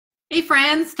Hey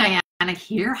friends, Diana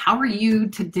here. How are you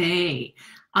today?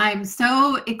 I'm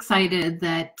so excited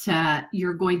that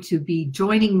you're going to be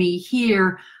joining me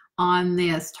here on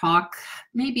this talk,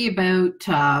 maybe about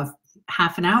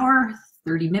half an hour,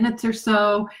 30 minutes or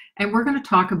so, and we're going to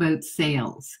talk about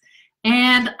sales.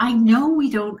 And I know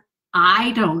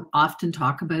I don't often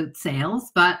talk about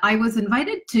sales, but I was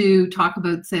invited to talk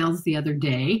about sales the other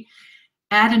day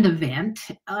at an event,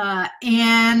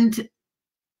 and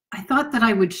I thought that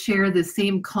I would share the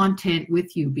same content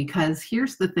with you because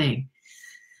here's the thing.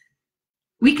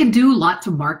 We can do lots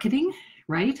of marketing,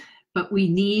 right? But we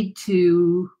need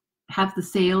to have the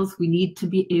sales. We need to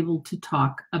be able to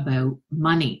talk about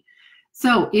money.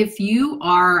 So if you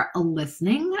are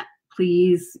listening,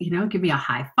 please, give me a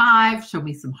high five, show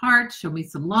me some hearts, show me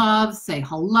some love, say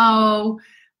hello.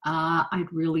 I'd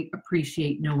really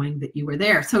appreciate knowing that you were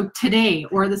there. So today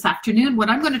or this afternoon, what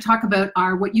I'm going to talk about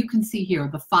are what you can see here,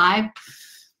 the 5,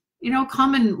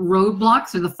 common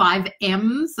roadblocks, or the 5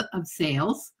 M's of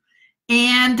sales.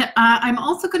 And I'm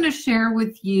also going to share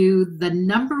with you the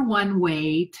 #1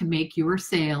 way to make your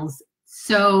sales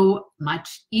so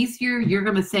much easier. You're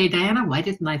going to say, Diana, why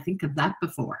didn't I think of that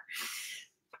before?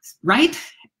 Right?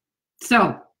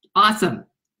 So awesome.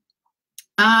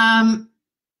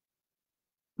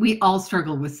 We all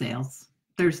struggle with sales.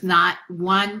 There's not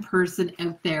one person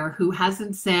out there who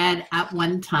hasn't said at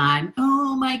one time,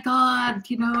 oh my God,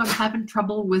 I'm having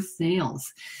trouble with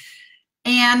sales.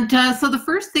 And so the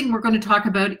first thing we're going to talk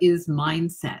about is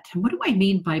mindset. And what do I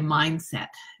mean by mindset?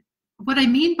 What I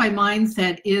mean by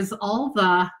mindset is all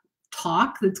the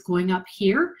talk that's going up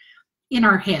here in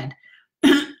our head.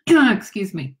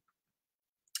 Excuse me.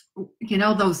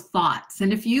 Those thoughts.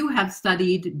 And if you have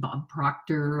studied Bob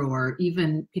Proctor or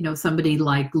even, somebody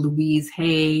like Louise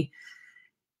Hay,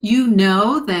 you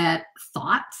know that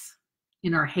thoughts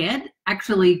in our head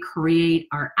actually create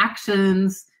our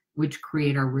actions, which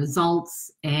create our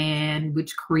results, and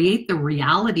which create the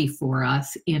reality for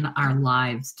us in our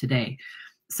lives today.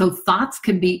 So thoughts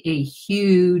can be a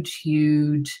huge,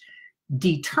 huge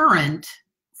deterrent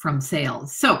from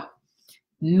sales. So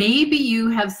maybe you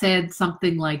have said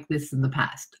something like this in the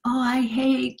past. Oh, I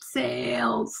hate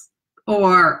sales.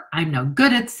 Or I'm no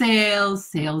good at sales.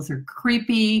 Sales are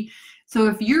creepy. So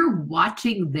if you're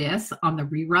watching this on the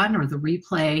rerun or the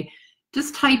replay,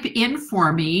 just type in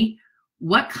for me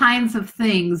what kinds of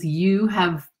things you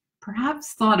have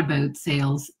perhaps thought about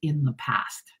sales in the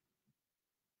past.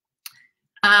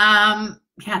 Yeah,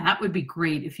 that would be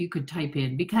great if you could type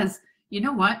in, because you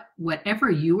know what?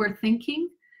 Whatever you are thinking,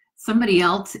 somebody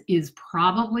else is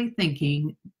probably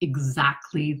thinking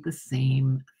exactly the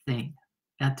same thing.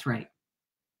 That's right.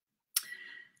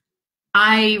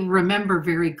 I remember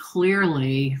very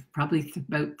clearly, probably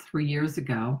about 3 years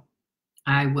ago,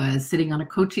 I was sitting on a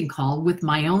coaching call with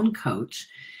my own coach,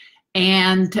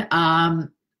 and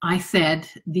I said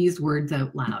these words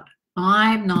out loud.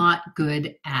 I'm not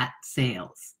good at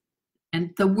sales. And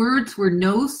the words were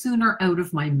no sooner out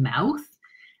of my mouth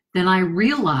than I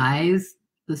realized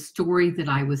the story that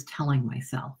I was telling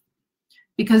myself.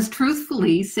 Because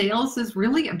truthfully, sales is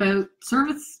really about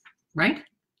service, right?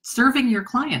 Serving your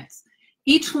clients.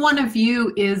 Each one of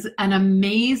you is an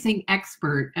amazing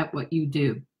expert at what you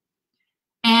do.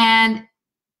 And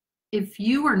if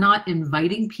you are not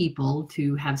inviting people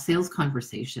to have sales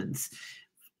conversations,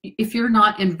 if you're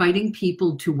not inviting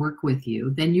people to work with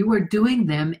you, then you are doing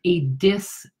them a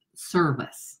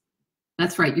disservice.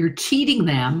 That's right. You're cheating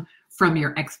them from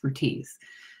your expertise.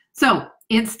 So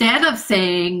instead of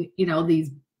saying,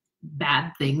 these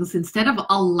bad things, instead of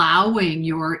allowing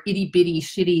your itty bitty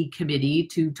shitty committee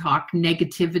to talk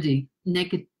negatively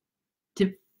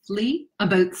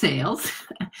about sales,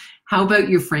 how about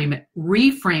you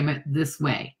reframe it this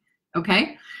way?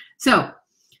 Okay. So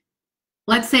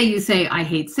let's say you say, I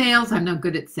hate sales. I'm no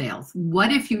good at sales.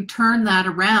 What if you turn that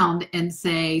around and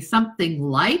say something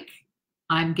like,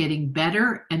 I'm getting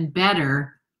better and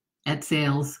better at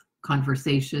sales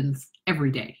conversations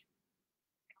every day?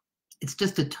 It's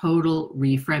just a total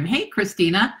reframe. Hey,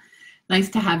 Christina, nice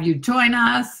to have you join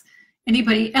us.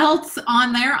 Anybody else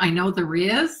on there? I know there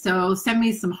is. So send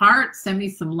me some hearts, send me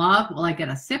some love while I get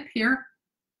a sip here.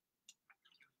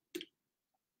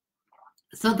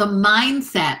 So the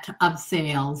mindset of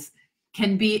sales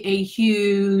can be a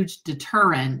huge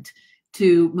deterrent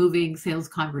to moving sales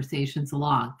conversations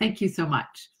along. Thank you so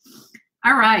much.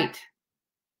 All right.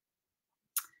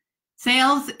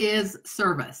 Sales is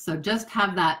service. So just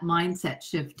have that mindset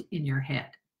shift in your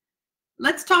head.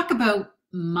 Let's talk about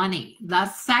money, the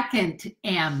second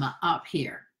M up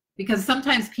here, because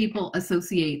sometimes people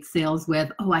associate sales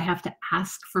with, oh, I have to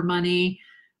ask for money.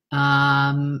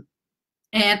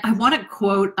 And I want to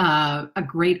quote a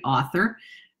great author,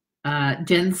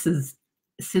 Jen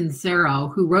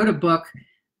Sincero, who wrote a book,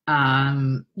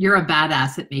 You're a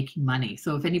Badass at Making Money.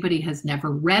 So if anybody has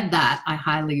never read that, I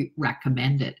highly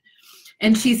recommend it.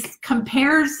 And she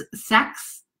compares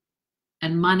sex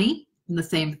and money in the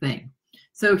same thing.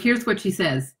 So here's what she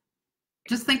says.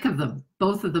 Just think of them,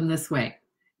 both of them this way.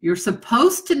 You're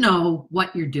supposed to know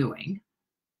what you're doing.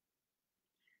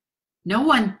 No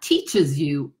one teaches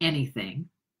you anything.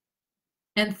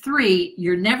 And 3,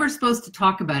 you're never supposed to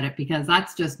talk about it because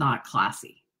that's just not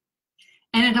classy.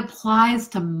 And it applies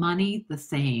to money the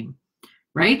same,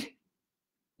 right?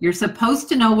 You're supposed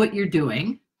to know what you're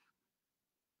doing,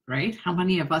 right? How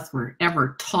many of us were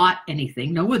ever taught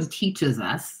anything? No one teaches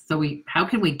us. So how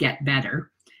can we get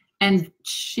better? And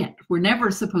shit, we're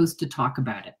never supposed to talk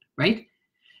about it, right?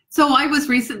 So I was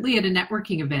recently at a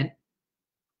networking event,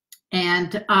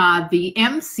 and the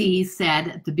MC said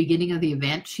at the beginning of the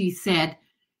event, she said,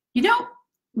 you know,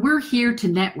 we're here to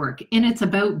network and it's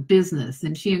about business.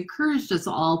 And she encouraged us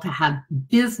all to have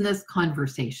business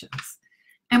conversations.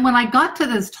 And when I got to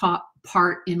this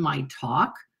part in my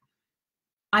talk,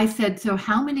 I said, so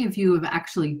how many of you have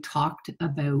actually talked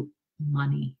about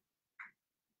money?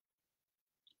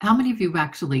 How many of you have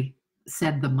actually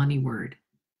said the money word?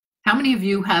 How many of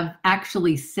you have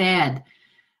actually said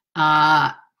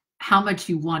how much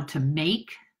you want to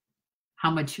make, how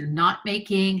much you're not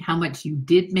making, how much you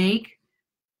did make?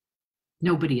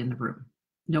 Nobody in the room,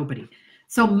 nobody.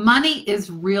 So money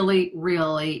is really,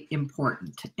 really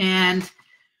important. And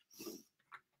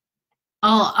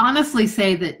I'll honestly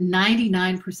say that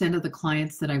 99% of the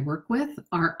clients that I work with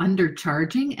are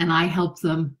undercharging, and I help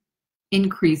them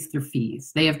increase their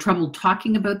fees. They have trouble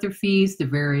talking about their fees. They're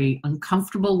very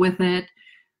uncomfortable with it,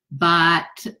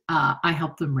 but I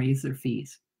help them raise their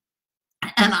fees.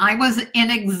 And I was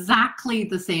in exactly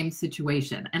the same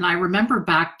situation. And I remember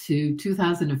back to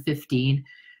 2015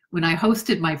 when I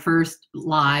hosted my first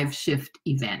live shift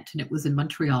event, and it was in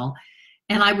Montreal.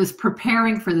 And I was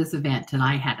preparing for this event, and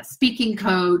I had a speaking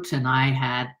coach and I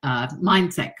had a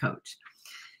mindset coach.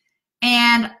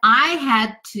 And I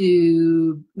had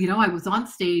to, I was on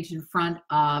stage in front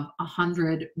of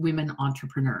 100 women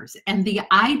entrepreneurs. And the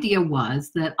idea was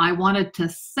that I wanted to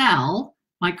sell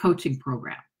my coaching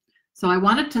program. So I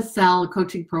wanted to sell a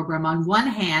coaching program on one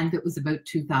hand that was about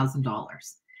 $2,000.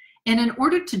 And in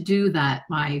order to do that,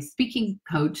 my speaking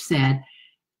coach said,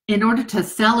 in order to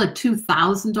sell a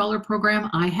 $2,000 program,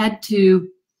 I had to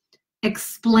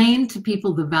explain to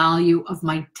people the value of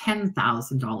my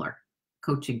 $10,000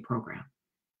 coaching program.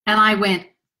 And I went,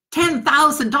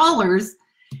 $10,000?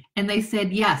 And they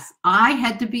said, yes, I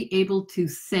had to be able to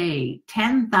say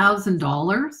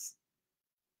 $10,000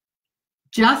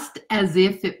 just as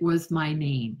if it was my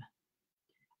name,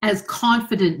 as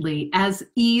confidently, as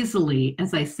easily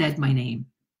as I said my name.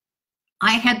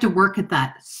 I had to work at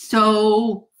that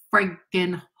so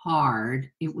freaking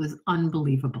hard. It was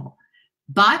unbelievable.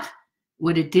 But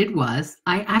what it did was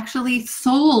I actually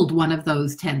sold one of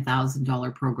those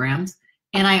 $10,000 programs,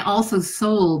 and I also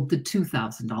sold the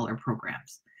 $2,000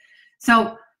 programs.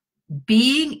 So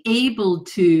being able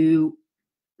to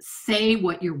say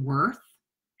what you're worth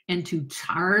and to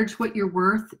charge what you're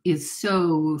worth is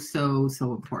so, so,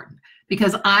 so important,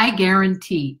 because I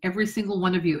guarantee every single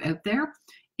one of you out there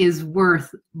is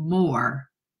worth more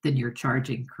than you're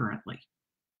charging currently.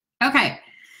 Okay,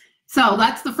 so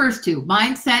that's the first two,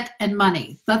 mindset and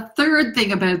money. The third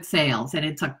thing about sales, and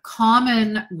it's a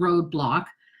common roadblock,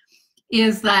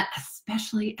 is that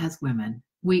especially as women,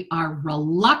 we are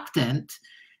reluctant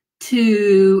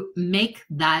to make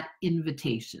that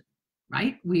invitation.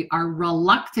 Right? We are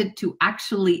reluctant to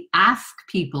actually ask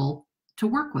people to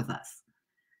work with us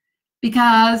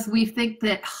because we think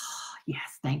that, oh,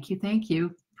 yes, thank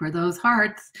you for those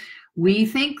hearts. We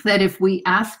think that if we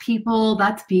ask people,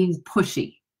 that's being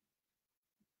pushy,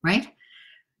 right?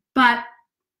 But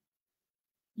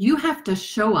you have to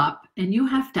show up and you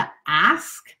have to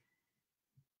ask,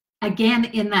 again,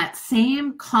 in that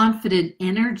same confident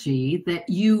energy that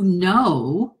you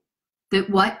know that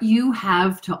what you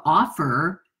have to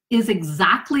offer is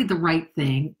exactly the right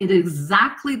thing. It is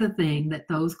exactly the thing that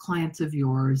those clients of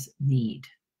yours need,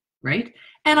 right?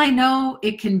 And I know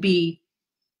it can be,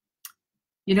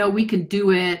 we can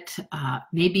do it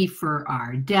maybe for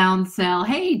our downsell.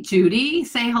 Hey, Judy,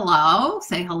 say hello,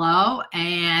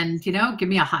 and, give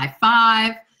me a high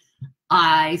five.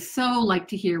 I so like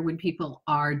to hear when people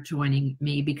are joining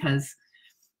me because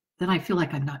then I feel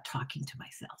like I'm not talking to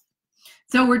myself.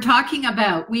 So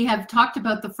we have talked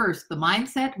about the first, the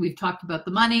mindset, we've talked about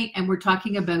the money, and we're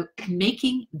talking about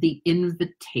making the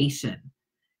invitation.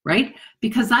 right?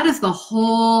 Because that is the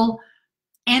whole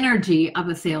energy of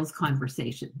a sales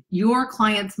conversation. Your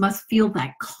clients must feel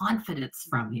that confidence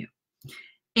from you.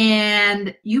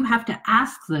 And you have to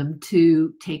ask them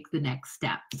to take the next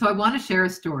step. So I want to share a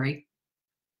story.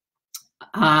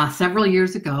 Several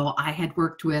years ago, I had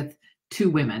worked with two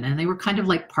women, and they were kind of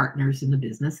like partners in the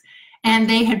business. And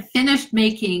they had finished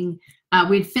making,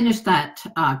 we'd finished that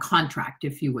contract,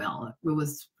 if you will. It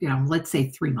was, let's say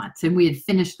 3 months, and we had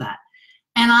finished that.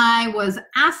 And I was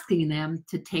asking them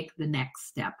to take the next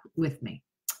step with me.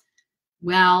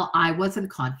 Well, I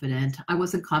wasn't confident. I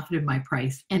wasn't confident in my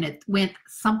price. And it went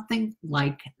something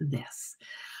like this.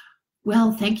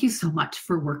 Well, thank you so much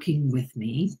for working with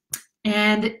me.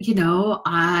 And,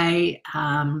 I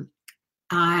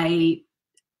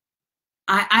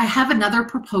have another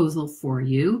proposal for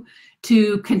you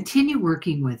to continue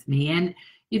working with me, and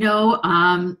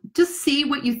just see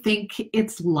what you think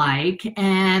it's like.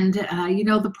 And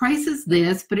the price is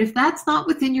this, but if that's not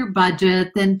within your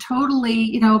budget, then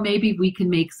totally, maybe we can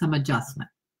make some adjustment.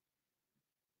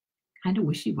 Kind of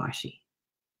wishy-washy.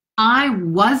 I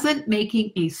wasn't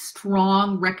making a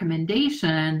strong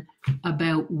recommendation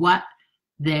about what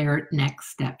their next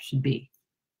step should be.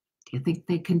 Do you think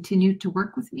they continued to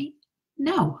work with me?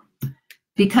 No,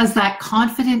 because that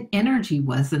confident energy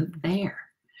wasn't there.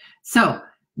 So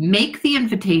make the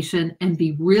invitation and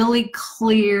be really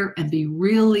clear and be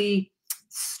really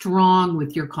strong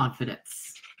with your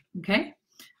confidence. Okay?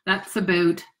 That's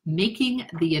about making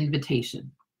the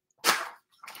invitation.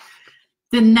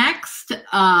 The next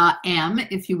M,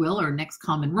 if you will, or next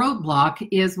common roadblock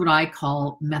is what I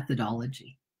call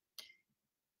methodology.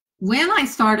 When I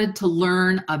started to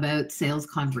learn about sales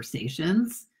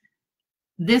conversations,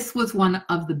 this was one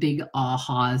of the big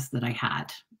ahas that I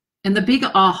had. And the big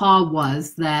aha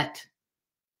was that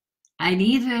I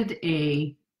needed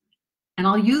and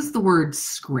I'll use the word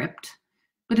script,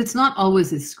 but it's not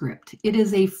always a script. It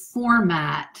is a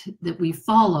format that we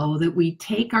follow, that we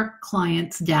take our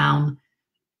clients down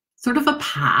sort of a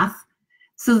path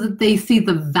so that they see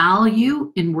the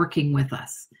value in working with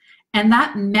us. And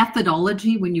that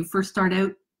methodology, when you first start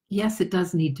out, yes, it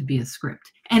does need to be a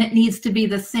script. And it needs to be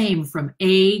the same from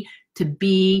A to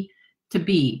B to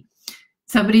B.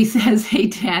 Somebody says, hey,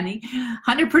 Danny,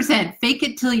 100% fake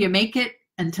it till you make it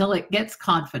until it gets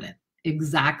confident.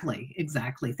 Exactly,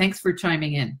 exactly. Thanks for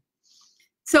chiming in.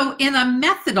 So in a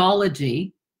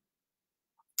methodology,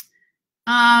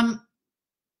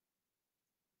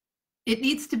 it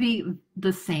needs to be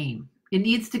the same. It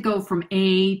needs to go from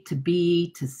A to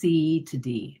B to C to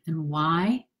D. And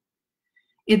why?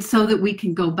 It's so that we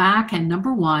can go back and,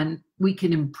 number one, we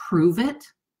can improve it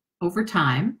over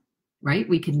time, right?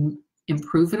 We can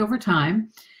improve it over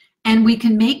time, and we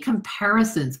can make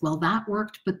comparisons. Well, that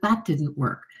worked, but that didn't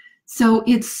work. So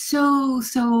it's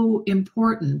so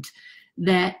important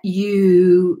that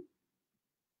you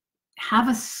have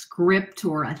a script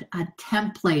or a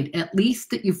template, at least,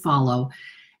 that you follow,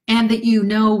 and that you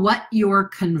know what your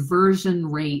conversion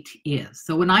rate is.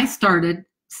 So when I started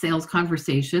sales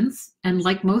conversations, and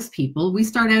like most people, we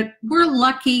start out, we're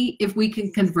lucky if we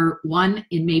can convert 1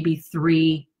 in maybe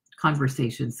 3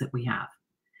 conversations that we have.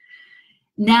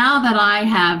 Now that I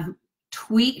have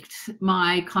tweaked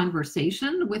my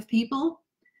conversation with people,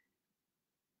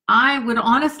 I would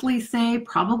honestly say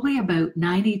probably about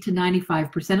 90 to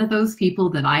 95% of those people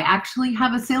that I actually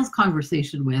have a sales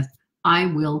conversation with, I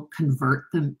will convert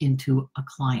them into a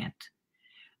client.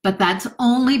 But that's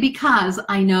only because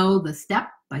I know the step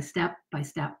by step by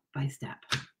step by step.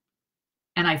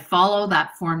 And I follow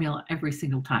that formula every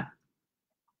single time.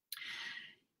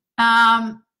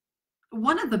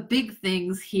 One of the big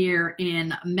things here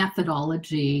in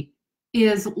methodology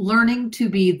is learning to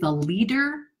be the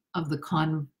leader of the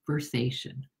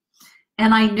conversation.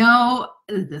 And I know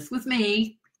this was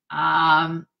me.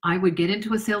 I would get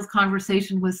into a sales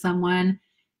conversation with someone,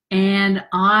 and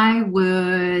I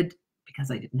would,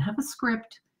 because I didn't have a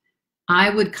script, I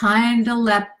would kind of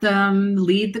let them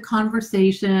lead the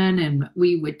conversation, and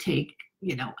we would take,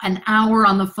 an hour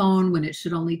on the phone when it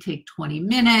should only take 20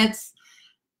 minutes.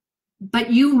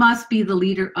 But you must be the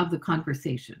leader of the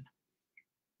conversation.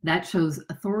 That shows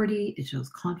authority, it shows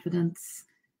confidence,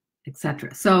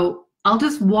 etc. So I'll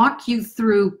just walk you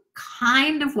through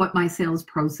kind of what my sales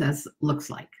process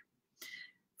looks like.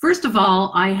 First of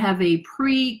all, I have a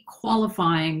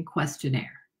pre-qualifying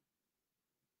questionnaire.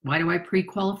 Why do I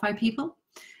pre-qualify people?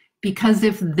 Because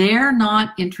if they're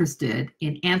not interested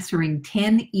in answering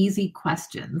 10 easy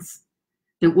questions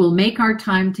that will make our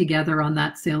time together on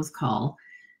that sales call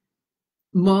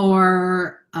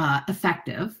more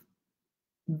effective,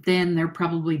 then they're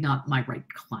probably not my right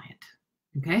client.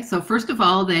 Okay, so first of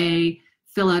all, they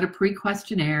fill out a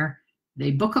pre-questionnaire.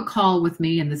 They book a call with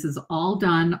me, and this is all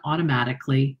done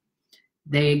automatically.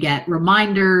 They get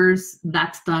reminders,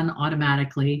 that's done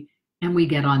automatically, and we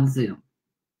get on Zoom.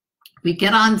 We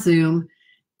get on Zoom,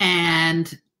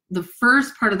 and the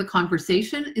first part of the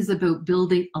conversation is about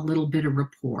building a little bit of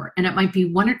rapport, and it might be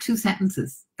 1 or 2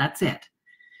 sentences. That's it.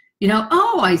 You know,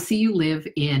 oh, I see you live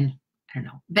in, I don't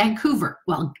know, Vancouver.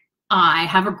 Well, I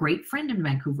have a great friend in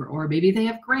Vancouver, or maybe they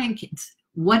have grandkids.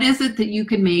 What is it that you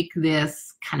can make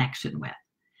this connection with?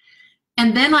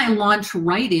 And then I launch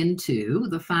right into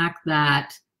the fact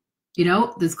that, you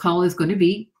know, this call is going to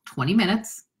be 20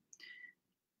 minutes.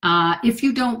 If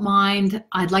you don't mind,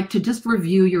 I'd like to just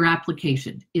review your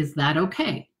application. Is that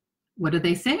okay? What do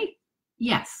they say?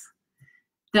 Yes.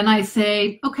 Then I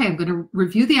say, okay, I'm going to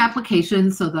review the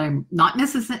application so that I'm not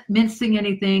missing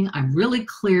anything. I'm really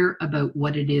clear about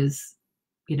what it is,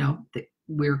 you know, that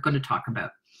we're going to talk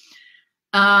about.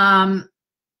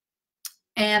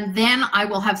 And then I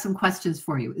will have some questions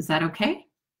for you. Is that okay?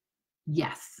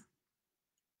 Yes.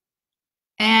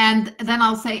 And then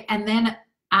I'll say, and then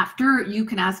after you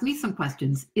can ask me some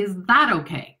questions. Is that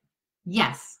okay?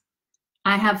 Yes.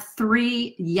 I have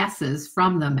 3 yeses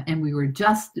from them, and we were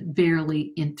just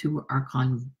barely into our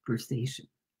conversation,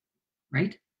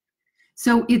 right?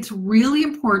 So it's really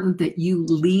important that you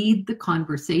lead the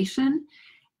conversation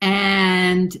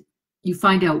and you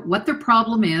find out what their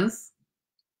problem is.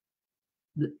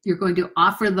 You're going to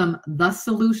offer them the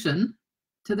solution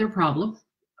to their problem,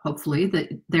 hopefully that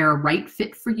they're a right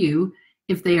fit for you.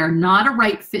 If they are not a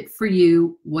right fit for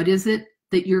you, what is it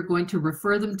that you're going to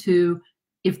refer them to?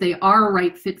 If they are a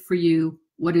right fit for you,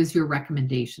 what is your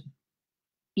recommendation?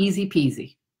 Easy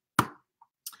peasy.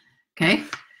 Okay,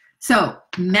 so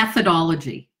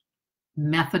methodology.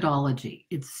 Methodology.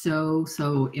 It's so,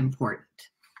 so important.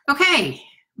 Okay,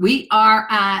 we've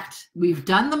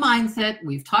done the mindset,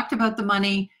 we've talked about the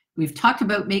money, we've talked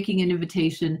about making an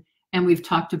invitation, and we've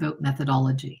talked about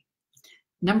methodology.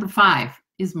 Number 5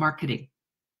 is marketing.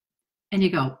 And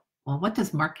you go, well, what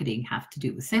does marketing have to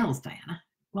do with sales, Diana?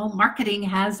 Well, marketing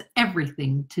has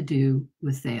everything to do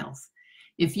with sales.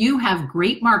 If you have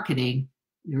great marketing,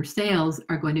 your sales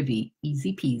are going to be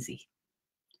easy peasy.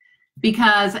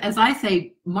 Because as I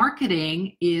say,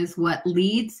 marketing is what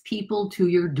leads people to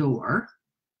your door.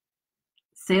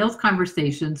 Sales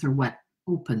conversations are what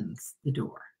opens the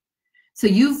door. So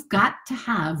you've got to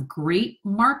have great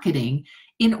marketing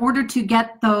in order to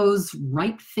get those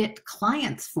right fit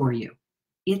clients for you.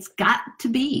 It's got to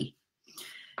be.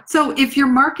 So if your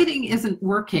marketing isn't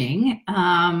working,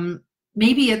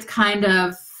 maybe it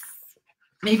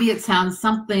sounds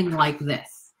something like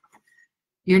this.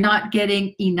 You're not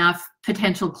getting enough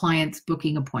potential clients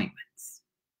booking appointments,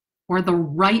 or the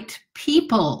right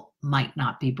people might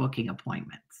not be booking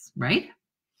appointments, right?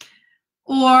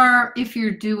 Or if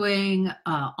you're doing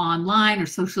online or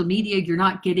social media, you're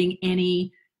not getting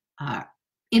any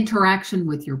interaction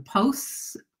with your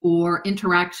posts or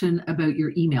interaction about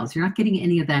your emails. You're not getting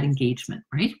any of that engagement,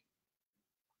 right?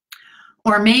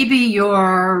 Or maybe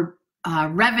your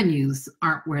revenues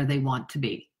aren't where they want to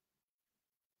be.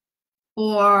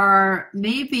 Or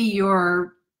maybe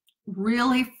you're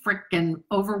really freaking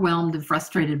overwhelmed and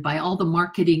frustrated by all the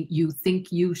marketing you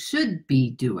think you should be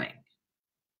doing.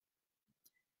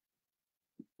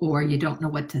 Or you don't know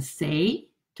what to say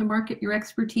to market your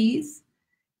expertise.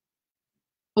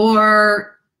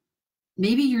 Or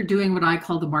maybe you're doing what I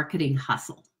call the marketing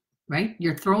hustle, right?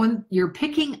 You're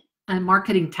picking a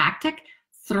marketing tactic,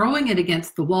 throwing it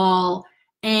against the wall,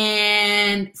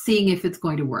 and seeing if it's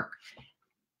going to work.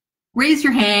 Raise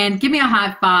your hand, give me a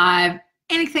high five,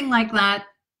 anything like that.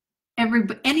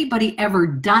 Anybody ever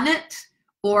done it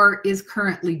or is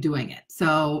currently doing it?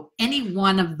 So any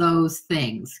one of those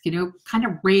things, you know, kind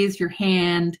of raise your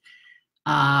hand,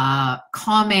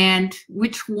 comment,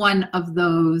 which one of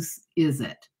those is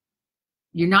it?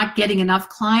 You're not getting enough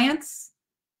clients,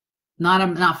 not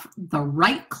enough the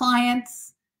right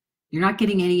clients. You're not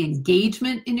getting any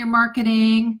engagement in your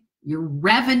marketing. Your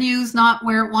revenue's not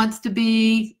where it wants to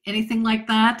be, anything like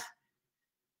that.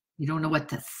 You don't know what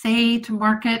to say to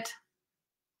market,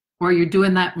 or you're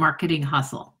doing that marketing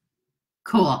hustle.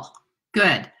 Cool,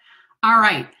 good. All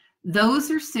right,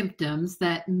 those are symptoms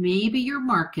that maybe your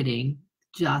marketing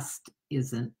just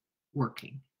isn't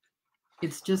working.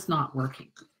 It's just not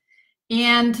working.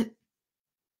 And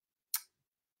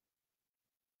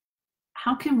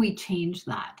how can we change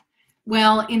that?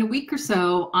 Well, in a week or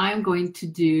so, I'm going to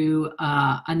do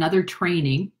another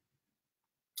training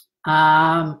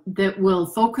that will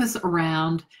focus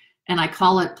around, and I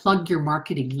call it plug your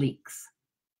marketing leaks,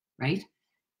 right?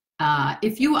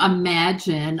 if you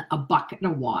imagine a bucket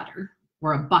of water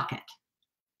or a bucket,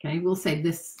 okay, we'll say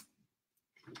this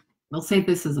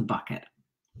is a bucket.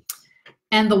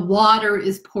 And the water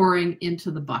is pouring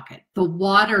into the bucket. The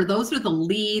water, those are the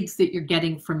leads that you're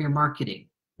getting from your marketing,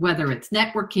 whether it's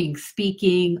networking,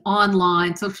 speaking,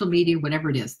 online, social media, whatever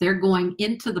it is. They're going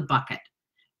into the bucket.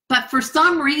 But for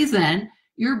some reason,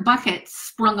 your bucket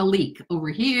sprung a leak over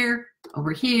here,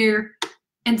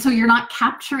 and so you're not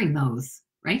capturing those,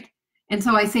 right? And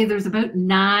so I say there's about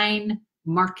 9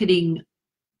 marketing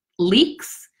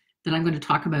leaks that I'm going to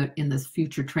talk about in this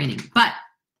future training. But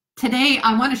today,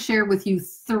 I want to share with you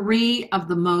 3 of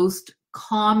the most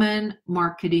common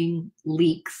marketing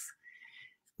leaks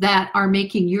that are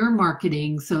making your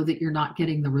marketing so that you're not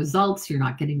getting the results, you're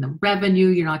not getting the revenue,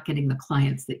 you're not getting the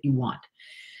clients that you want.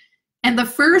 And the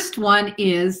first one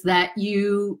is that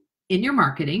you, in your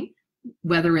marketing,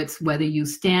 whether you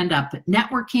stand up at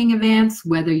networking events,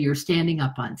 whether you're standing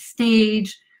up on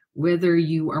stage, whether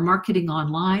you are marketing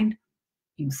online,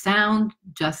 you sound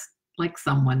just like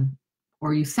someone,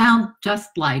 or you sound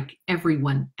just like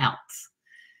everyone else.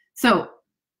 So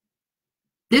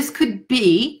this could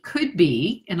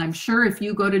be, and I'm sure if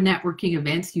you go to networking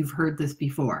events, you've heard this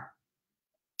before.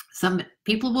 Some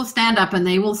people will stand up and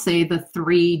they will say the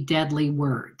 3 deadly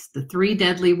words. The 3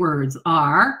 deadly words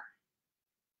are,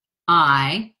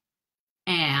 I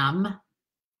am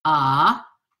a,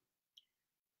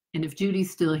 and if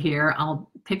Judy's still here,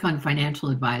 I'll pick on financial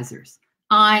advisors.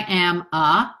 I am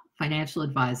a financial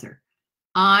advisor.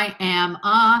 I am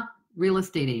a real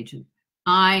estate agent.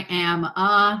 I am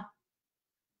a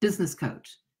business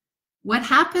coach. What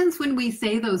happens when we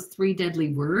say those 3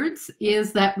 deadly words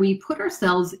is that we put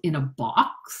ourselves in a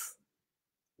box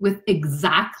with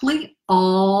exactly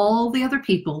all the other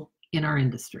people in our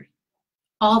industry.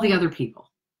 All the other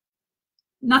people.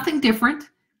 Nothing different.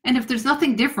 And if there's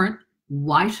nothing different,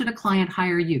 why should a client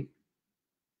hire you?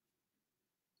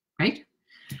 Right?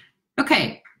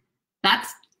 Okay,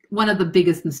 that's one of the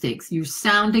biggest mistakes. You're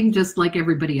sounding just like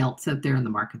everybody else out there in the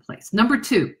marketplace. Number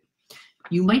 2,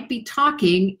 you might be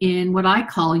talking in what I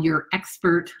call your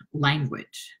expert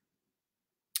language.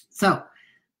 So,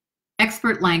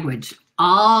 expert language.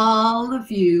 All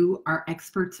of you are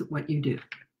experts at what you do.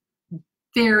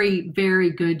 Very, very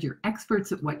good. You're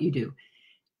experts at what you do.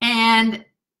 And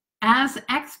as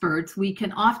experts, we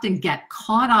can often get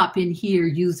caught up in here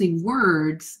using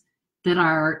words that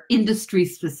are industry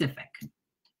specific.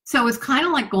 So it's kind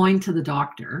of like going to the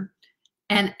doctor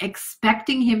and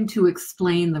expecting him to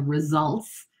explain the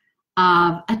results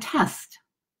of a test,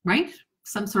 right?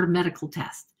 Some sort of medical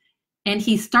test. And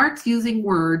he starts using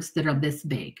words that are this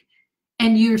big.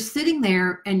 And you're sitting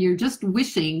there and you're just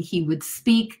wishing he would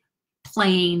speak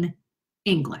plain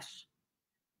English.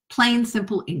 Plain,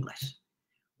 simple English.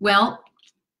 Well,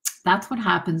 that's what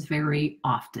happens very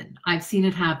often. I've seen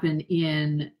it happen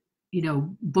in,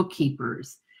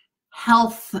 bookkeepers.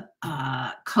 Health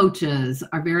coaches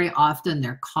are very often,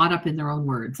 they're caught up in their own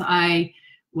words. I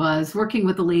was working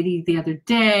with a lady the other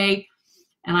day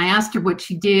and I asked her what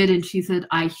she did and she said,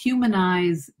 I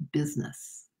humanize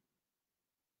business.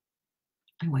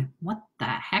 I went, what the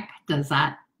heck does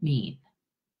that mean?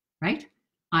 Right?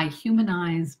 I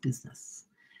humanize business.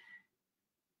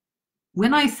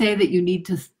 When I say that you need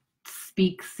to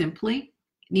speak simply,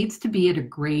 it needs to be at a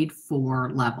grade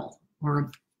 4 level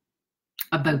or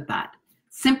about that.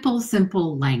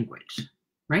 Simple language,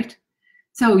 right?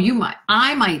 So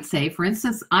I might say, for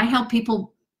instance, I help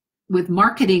people with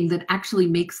marketing that actually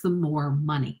makes them more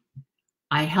money.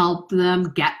 I help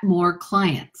them get more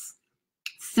clients.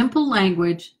 Simple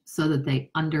language so that they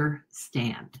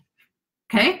understand.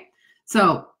 Okay?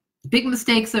 So big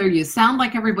mistakes are you sound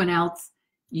like everyone else,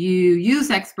 you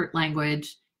use expert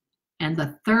language, and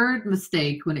the third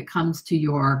mistake when it comes to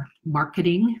your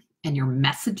marketing and your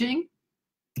messaging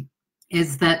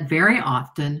is that very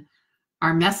often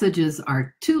our messages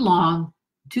are too long,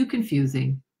 too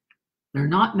confusing, they're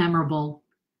not memorable,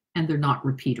 and they're not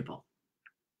repeatable.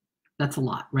 That's a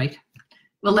lot, right?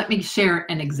 Well, let me share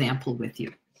an example with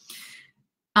you.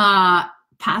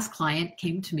 Past client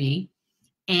came to me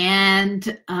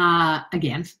and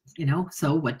again,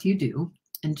 so what do you do?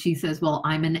 And she says, well,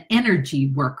 I'm an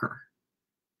energy worker.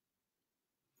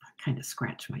 I kind of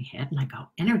scratch my head and I go,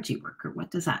 energy worker, what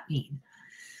does that mean?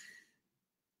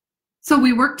 So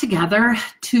we worked together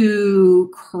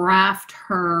to craft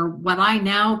her what I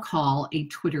now call a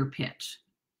Twitter pitch.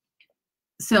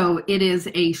 So it is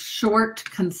a short,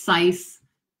 concise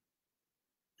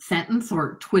sentence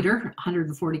or Twitter,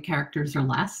 140 characters or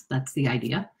less. That's the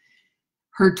idea.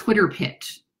 Her Twitter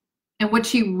pitch. And what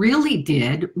she really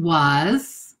did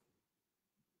was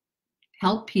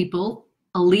help people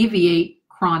alleviate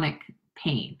chronic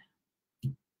pain.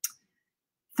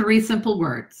 3 simple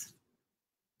words.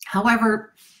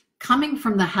 However, coming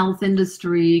from the health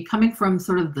industry, coming from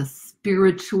sort of the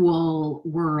spiritual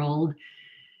world,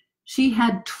 she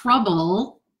had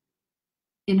trouble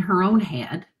in her own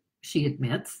head, she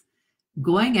admits,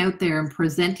 going out there and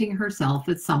presenting herself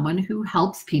as someone who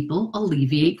helps people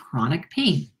alleviate chronic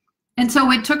pain. And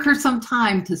so it took her some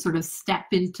time to sort of step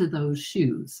into those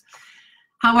shoes.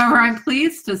 However, I'm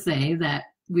pleased to say that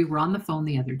we were on the phone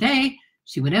the other day.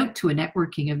 She went out to a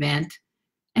networking event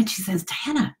and she says,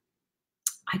 Diana,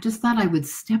 I just thought I would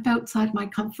step outside my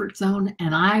comfort zone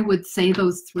and I would say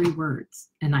those 3 words.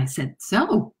 And I said,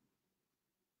 so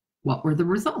what were the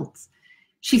results?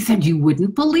 She said, you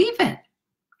wouldn't believe it.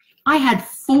 I had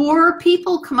 4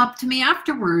 people come up to me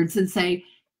afterwards and say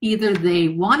either they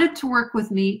wanted to work with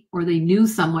me or they knew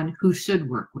someone who should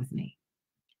work with me.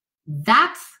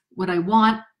 That's what I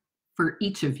want for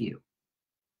each of you.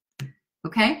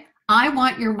 Okay? I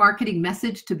want your marketing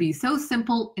message to be so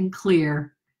simple and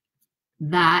clear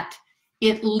that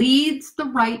it leads the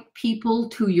right people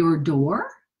to your door,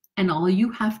 and all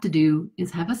you have to do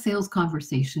is have a sales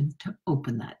conversation to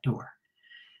open that door.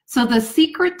 So the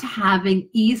secret to having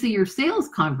easier sales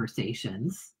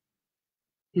conversations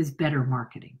is better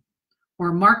marketing,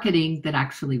 or marketing that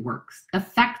actually works,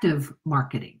 effective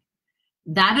marketing.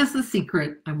 That is the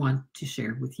secret I want to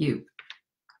share with you.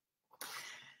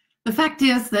 The fact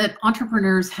is that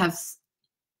entrepreneurs have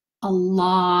a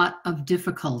lot of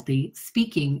difficulty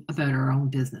speaking about our own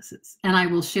businesses. And I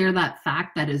will share that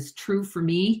fact. That is true for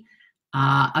me.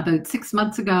 About 6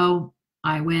 months ago,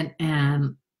 I went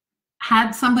and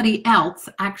had somebody else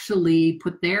actually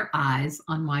put their eyes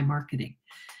on my marketing.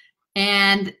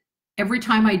 And every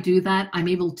time I do that, I'm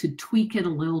able to tweak it a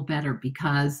little better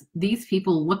because these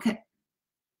people look at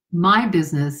my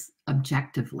business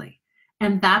objectively.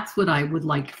 And that's what I would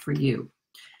like for you.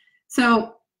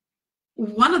 So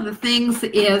one of the things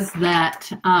is that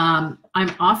I'm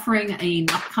offering an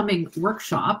upcoming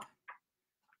workshop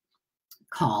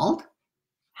called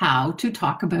How to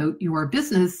Talk About Your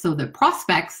Business so that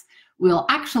prospects will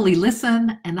actually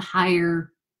listen and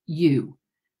hire you.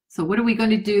 So what are we going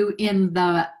to do in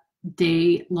the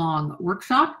day-long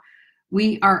workshop?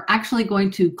 We are actually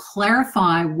going to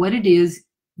clarify what it is,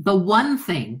 the one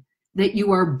thing that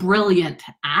you are brilliant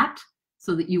at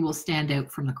so that you will stand out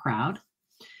from the crowd.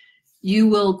 You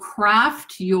will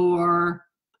craft your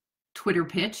Twitter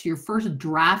pitch, your first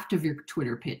draft of your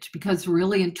Twitter pitch, because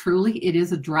really and truly it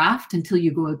is a draft until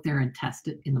you go out there and test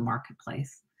it in the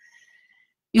marketplace.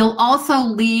 You'll also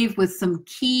leave with some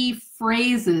key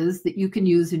phrases that you can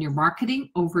use in your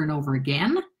marketing over and over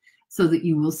again so that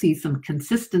you will see some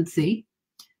consistency.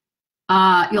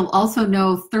 You'll also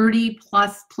know 30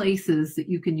 plus places that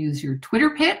you can use your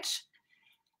Twitter pitch.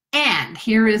 And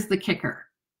here is the kicker.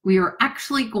 We are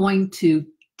actually going to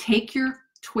take your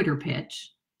Twitter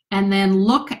pitch and then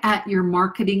look at your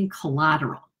marketing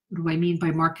collateral. What do I mean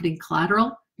by marketing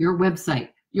collateral? Your website,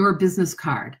 your business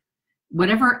card,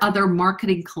 whatever other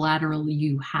marketing collateral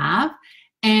you have.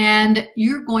 And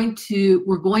we're going to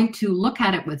look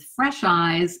at it with fresh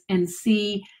eyes and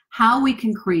see how we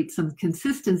can create some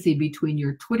consistency between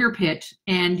your Twitter pitch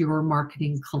and your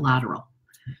marketing collateral.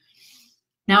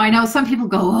 Now, I know some people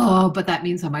go, oh, but that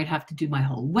means I might have to do my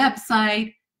whole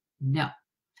website. No.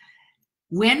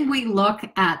 When we look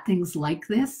at things like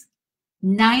this,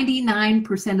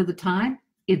 99% of the time,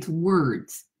 it's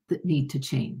words that need to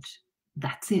change.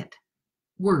 That's it.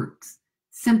 Words.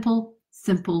 Simple,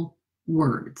 simple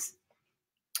words.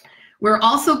 We're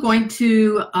also going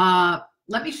to,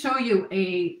 let me show you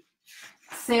a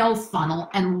sales funnel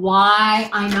and why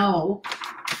I know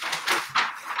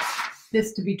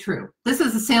this to be true. This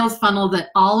is a sales funnel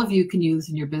that all of you can use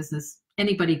in your business.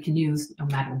 Anybody can use no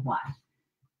matter what.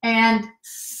 And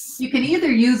you can either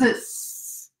use it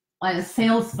like a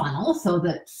sales funnel so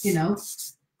that, you know,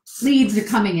 leads are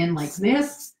coming in like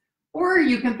this, or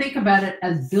you can think about it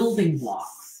as building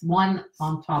blocks, one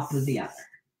on top of the other,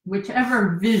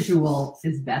 whichever visual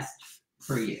is best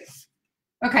for you.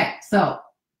 Okay, so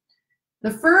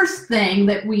the first thing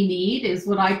that we need is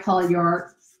what I call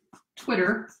your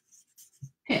Twitter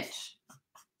pitch.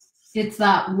 It's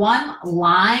that one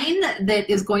line that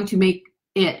is going to make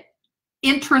it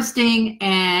interesting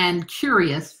and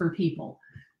curious for people.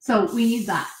 So we need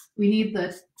that. We need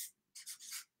the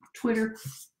Twitter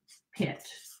pitch.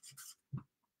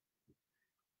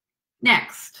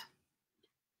 Next,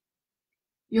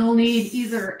 you'll need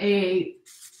either a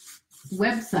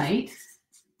website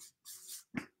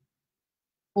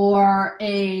or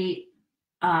a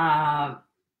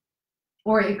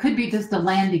Or it could be just a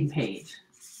landing page,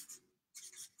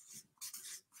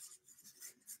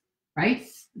 right?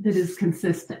 That is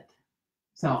consistent.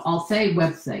 So I'll say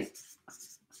website.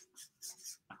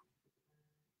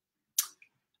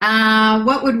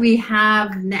 What would we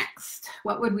have next?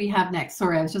 What would we have next?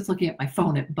 Sorry, I was just looking at my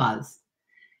phone, it buzzed.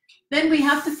 Then we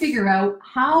have to figure out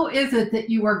how is it that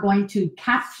you are going to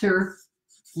capture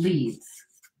leads.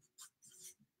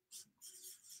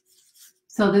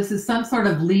 So this is some sort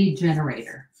of lead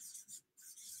generator.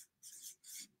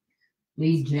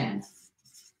 Lead gen.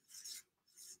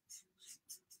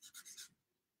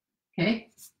 Okay.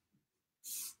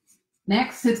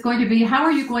 Next, it's going to be how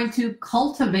are you going to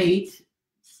cultivate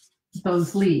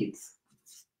those leads?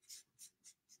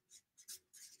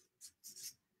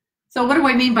 So what do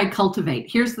I mean by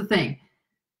cultivate? Here's the thing.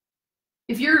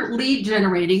 If you're lead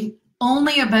generating,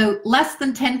 only about less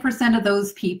than 10% of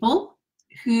those people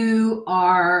who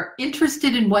are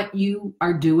interested in what you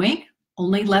are doing,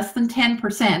 only less than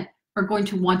 10% are going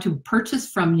to want to purchase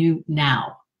from you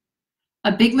now.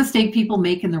 A big mistake people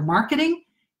make in their marketing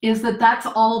is that that's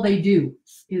all they do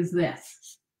is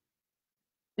this.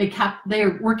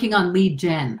 They're working on lead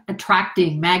gen,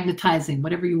 attracting, magnetizing,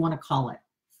 whatever you want to call it.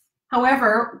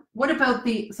 However, what about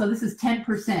so this is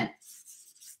 10%,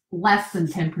 less than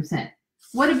 10%.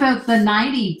 What about the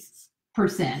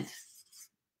 90%?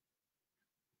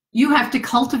 You have to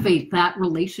cultivate that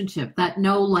relationship, that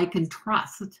know, like, and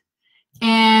trust.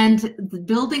 And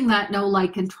building that know,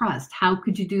 like, and trust, how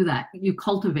could you do that? You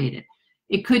cultivate it.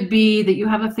 It could be that you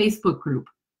have a Facebook group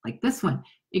like this one.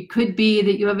 It could be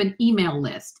that you have an email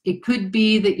list. It could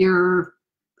be that you're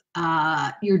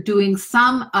doing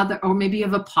some other, or maybe you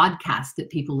have a podcast that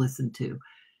people listen to.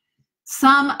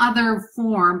 Some other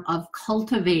form of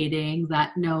cultivating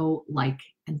that know, like,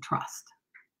 and trust.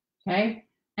 Okay.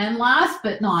 And last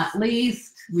but not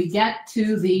least, we get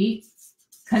to the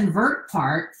convert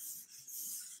part,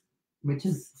 which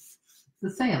is the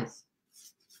sales.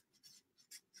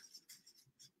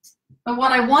 But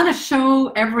what I want to show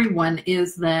everyone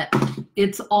is that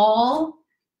it's all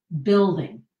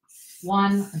building.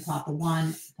 One on top of one,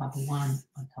 on top of one,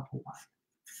 on top of one.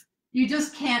 You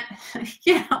just can't,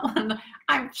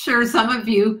 I'm sure some of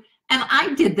you, and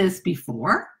I did this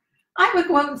before, I would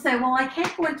go out and say, well, I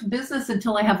can't go into business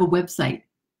until I have a website.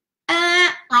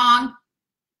 Wrong.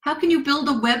 How can you build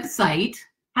a website?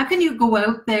 How can you go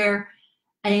out there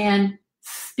and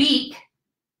speak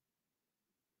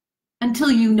until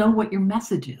you know what your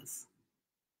message is?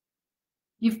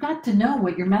 You've got to know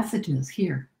what your message is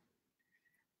here.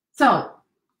 So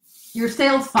your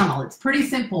sales funnel, it's pretty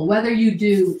simple. Whether you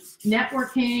do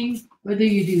networking, whether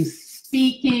you do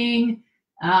speaking,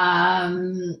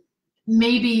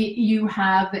 maybe you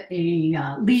have a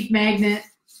lead magnet.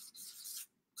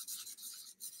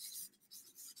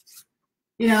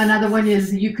 You know, another one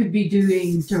is you could be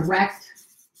doing direct,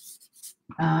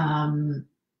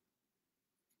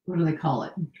 what do they call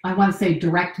it? I want to say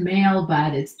direct mail,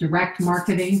 but it's direct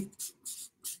marketing,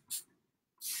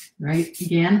 right?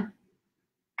 Again,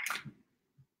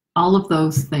 all of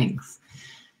those things.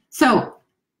 So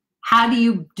how do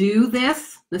you do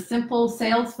this? The simple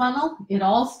sales funnel, it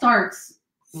all starts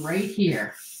right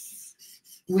here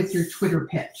with your Twitter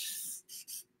pitch.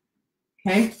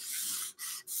 Okay.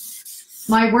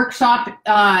 My workshop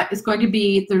is going to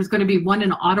be, there's going to be one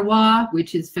in Ottawa,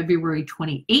 which is February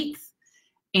 28th.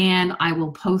 And I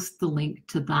will post the link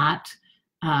to that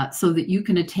so that you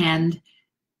can attend.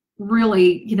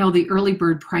 Really, you know, the early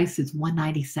bird price is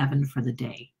 $197 for the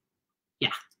day.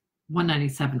 Yeah,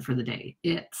 $197 for the day.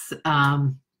 It's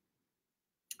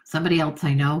somebody else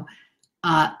I know.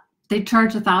 They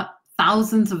charge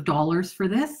thousands of dollars for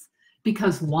this.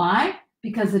 Because why?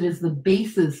 Because it is the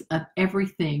basis of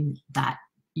everything that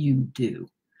you do.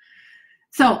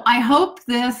 So I hope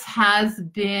this has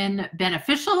been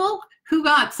beneficial. Who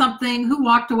got something? Who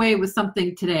walked away with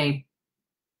something today?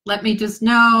 Let me just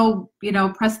know, you know,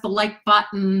 press the like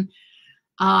button.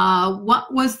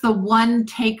 What was the one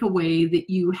takeaway that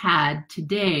you had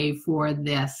today for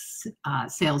this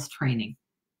sales training?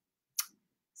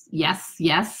 Yes,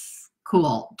 yes.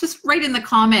 Cool. Just write in the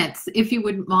comments, if you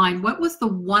wouldn't mind, what was the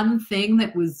one thing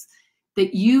that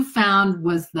you found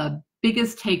was the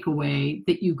biggest takeaway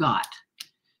that you got?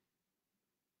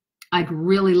 I'd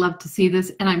really love to see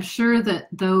this, and I'm sure that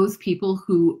those people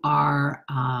who are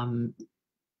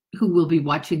who will be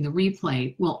watching the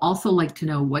replay will also like to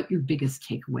know what your biggest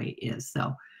takeaway is.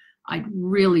 So I'd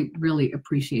really, really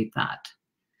appreciate that.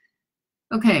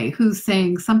 Okay, who's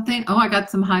saying something? Oh, I got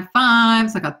some high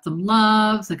fives. I got some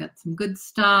loves. I got some good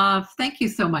stuff. Thank you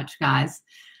so much, guys.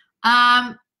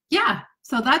 Yeah,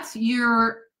 so that's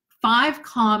your 5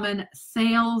 common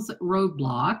sales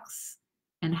roadblocks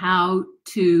and how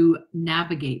to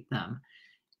navigate them.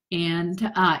 And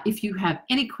if you have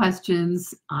any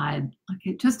questions,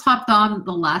 okay, just hopped on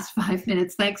the last 5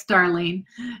 minutes. Thanks, Darlene.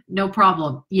 No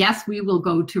problem. Yes, we will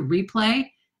go to replay.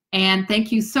 And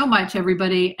thank you so much,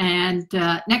 everybody. And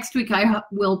next week, I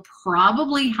will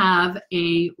probably have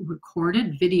a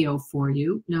recorded video for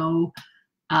you. No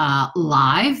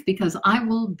live, because I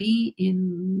will be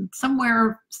in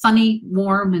somewhere sunny,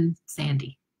 warm, and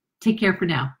sandy. Take care for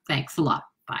now. Thanks a lot.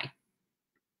 Bye.